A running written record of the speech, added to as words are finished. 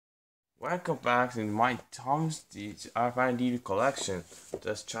Welcome back to my Tom's Arefaine DVD collection.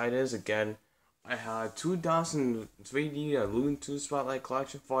 Let's try this again. I had 2003D Looney Tunes Spotlight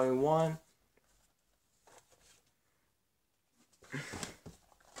Collection Volume 1.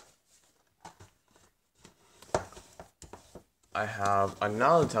 I have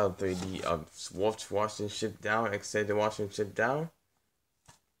another title 3D of Wolf Washington Ship Down, Extended Washington Ship Down.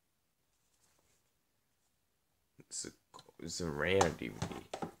 It's a rare DVD.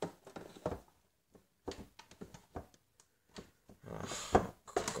 Oh,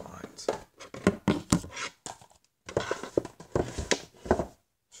 God.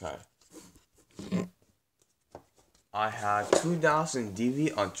 Try. I had 2000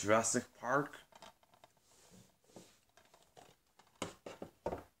 DVD on Jurassic Park.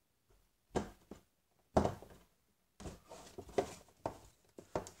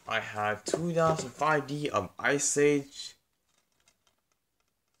 I had 2005D of Ice Age.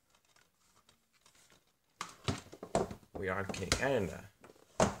 We are Canada.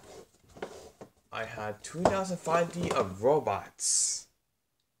 I had 2005D of Robots.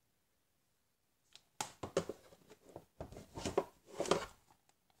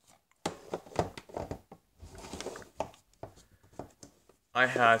 I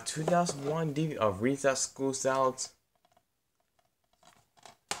had 2001 DVD of Recess School Salads.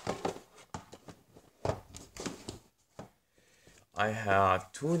 I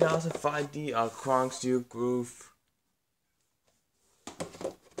have 2005D of Kronk Steel Groove.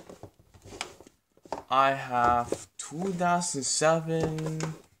 I have 2007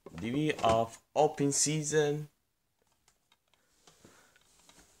 DVD of Open Season.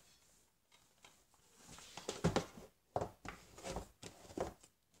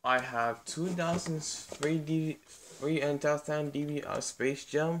 I have 2003 and 2010 DVD of Space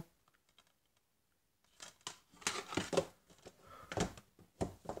Jam.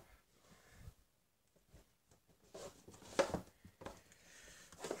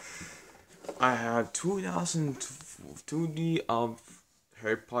 I have 2002D of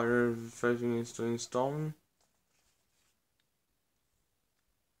Harry Potter Frozen Stone.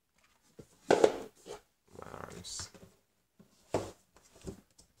 My arms.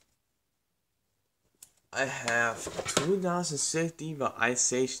 I have 2060 of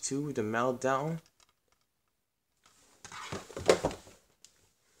Ice Age 2 The Meltdown.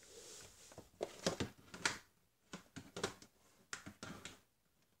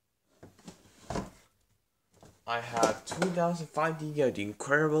 I have 2005D of The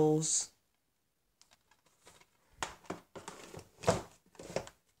Incredibles.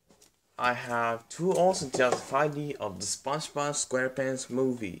 I have 2005D of the SpongeBob SquarePants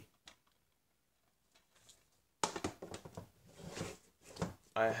movie.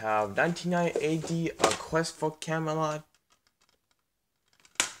 I have 1998 A Quest for Camelot.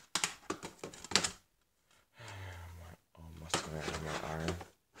 Almost going out of my arm.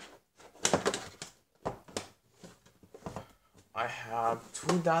 I have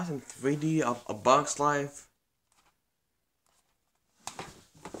 2003D of A Bug's Life.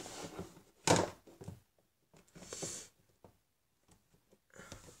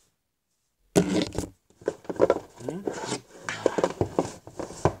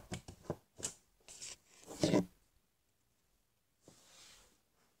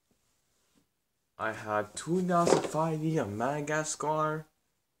 I had 2005D of Madagascar.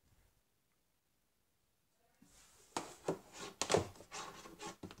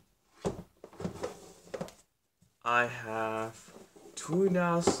 I have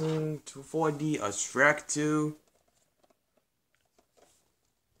 2004D of Shrek 2.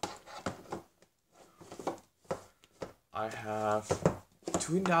 I have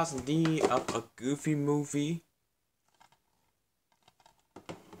 2000D of a Goofy movie.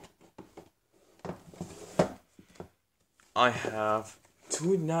 I have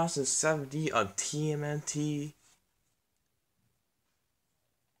 2007D of TMNT.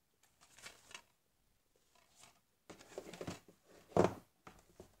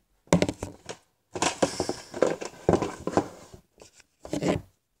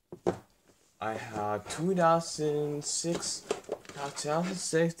 I have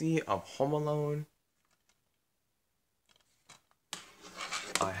 2060 of Home Alone.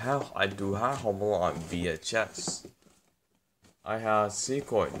 I do have Home Alone on VHS. I have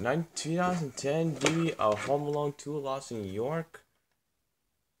sequel 2010 DVD of Home Alone 2 Lost in New York.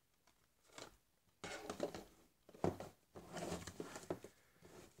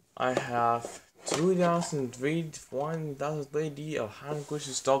 I have 2003 DVD of How the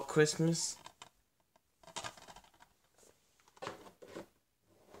Grinch Stole Christmas.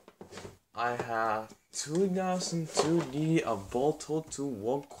 I have 2002 DVD of Bolto 2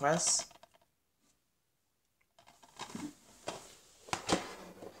 World Quest.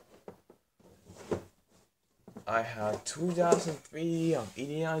 I have 2003 of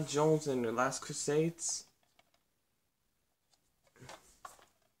Indiana Jones and the Last Crusades.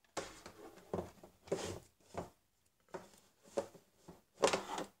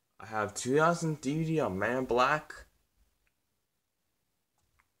 I have 2000 DVD of Man in Black.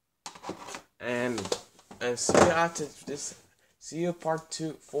 And see you after this. See you part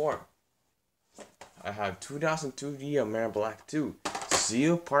 4. I have 2002 DVD of Man in Black 2. See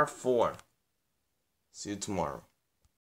you part 4. See you tomorrow.